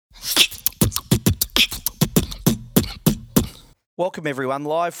Welcome everyone,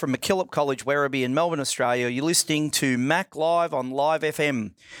 live from MacKillop College, Werribee in Melbourne, Australia. You're listening to Mac Live on Live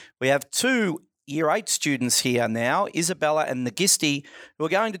FM. We have two Year 8 students here now, Isabella and Nagisti, who are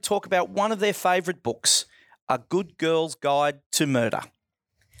going to talk about one of their favourite books, A Good Girl's Guide to Murder.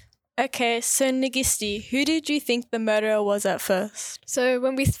 Okay, so Nagisti, who did you think the murderer was at first? So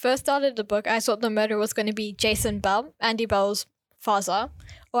when we first started the book, I thought the murderer was going to be Jason Bell, Andy Bell's father,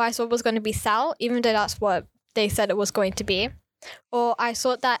 or I thought it was going to be Sal, even though that's what they said it was going to be. Or I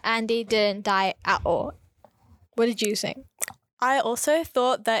thought that Andy didn't die at all. What did you think? I also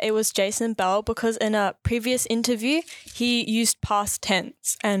thought that it was Jason Bell because in a previous interview, he used past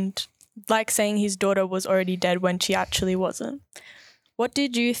tense and like saying his daughter was already dead when she actually wasn't. What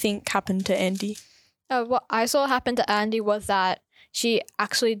did you think happened to Andy? What I saw happen to Andy was that she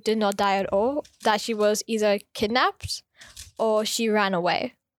actually did not die at all, that she was either kidnapped or she ran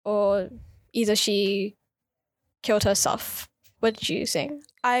away, or either she killed herself. What did you think?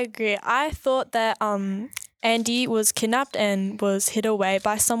 I agree. I thought that Andy was kidnapped and was hid away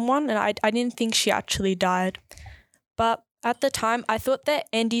by someone, and I didn't think she actually died. But at the time, I thought that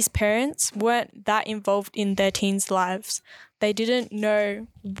Andy's parents weren't that involved in their teens' lives. They didn't know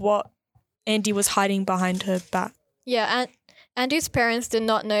what Andy was hiding behind her back. Yeah, and Andy's parents did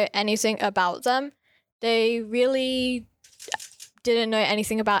not know anything about them. They really didn't know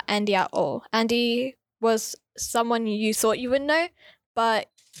anything about Andy at all. Andy was someone you thought you would know, but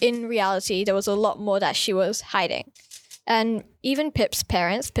in reality, there was a lot more that she was hiding. And even Pip's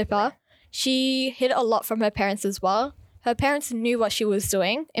parents, Pippa, she hid a lot from her parents as well. Her parents knew what she was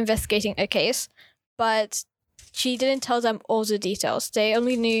doing, investigating a case, but she didn't tell them all the details. They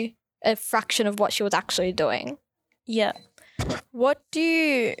only knew a fraction of what she was actually doing. Yeah. What do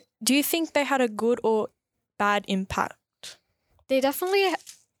you think they had a good or bad impact? They definitely,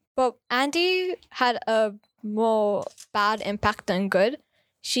 well, Andy had a more bad impact than good.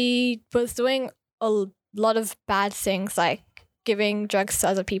 She was doing a lot of bad things like giving drugs to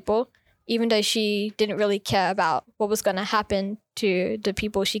other people, even though she didn't really care about what was going to happen to the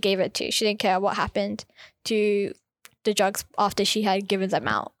people she gave it to. She didn't care what happened to the drugs after she had given them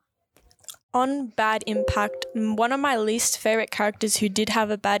out. On bad impact, one of my least favourite characters who did have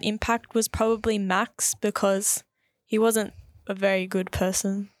a bad impact was probably Max because he wasn't a very good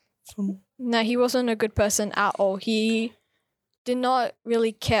person. No, he wasn't a good person at all. He did not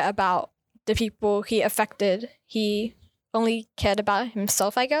really care about the people he affected. He only cared about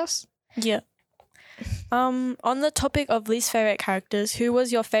himself, I guess. Yeah. On the topic of least favourite characters, who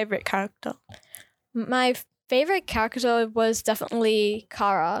was your favourite character? My favourite character was definitely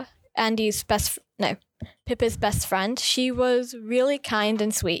Kara, Pippa's best friend. She was really kind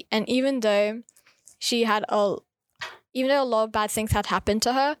and sweet, and even though a lot of bad things had happened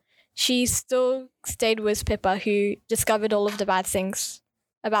to her, she still stayed with Pippa, who discovered all of the bad things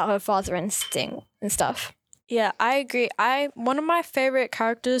about her father and Sting and stuff. Yeah, I agree. One of my favourite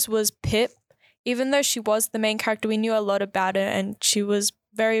characters was Pip. Even though she was the main character, we knew a lot about her and she was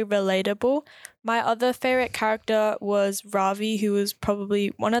very relatable. My other favourite character was Ravi, who was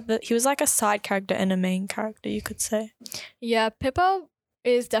probably he was like a side character and a main character, you could say. Yeah, Pippa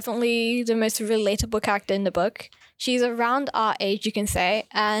is definitely the most relatable character in the book. She's around our age, you can say,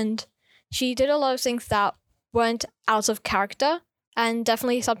 and she did a lot of things that weren't out of character and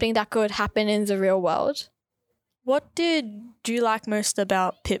definitely something that could happen in the real world. What did you like most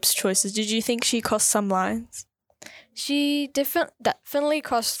about Pip's choices? Did you think she crossed some lines? She definitely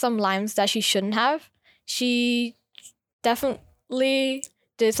crossed some lines that she shouldn't have. She definitely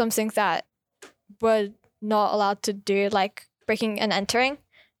did some things that were not allowed to do, like breaking and entering,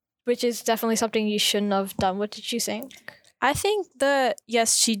 which is definitely something you shouldn't have done. What did you think? I think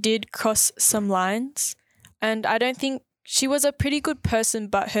yes, she did cross some lines, and I don't think she was a pretty good person,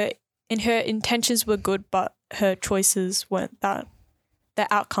 but her intentions were good, but her choices weren't that.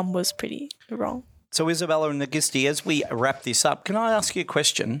 The outcome was pretty wrong. So Isabella and Nagisti, as we wrap this up, can I ask you a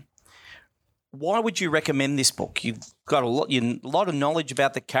question? Why would you recommend this book? You've got a lot of knowledge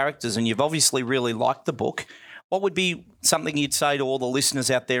about the characters and you've obviously really liked the book. What would be something you'd say to all the listeners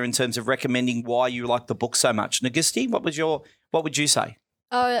out there in terms of recommending why you like the book so much? Nagisti, what would you say?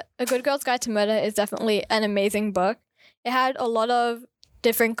 A Good Girl's Guide to Murder is definitely an amazing book. It had a lot of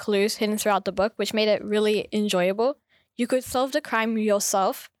different clues hidden throughout the book, which made it really enjoyable. You could solve the crime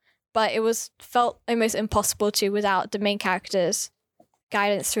yourself, but it felt almost impossible to without the main character's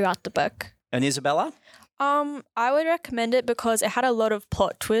guidance throughout the book. And Isabella? I would recommend it because it had a lot of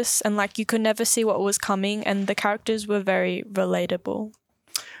plot twists and you could never see what was coming and the characters were very relatable.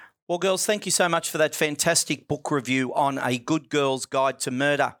 Well, girls, thank you so much for that fantastic book review on A Good Girl's Guide to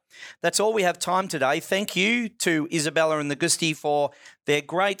Murder. That's all we have time today. Thank you to Isabella and the Gusti for their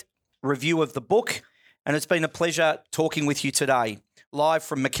great review of the book, and it's been a pleasure talking with you today. Live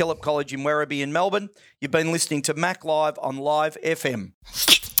from MacKillop College in Werribee in Melbourne, you've been listening to Mac Live on Live FM.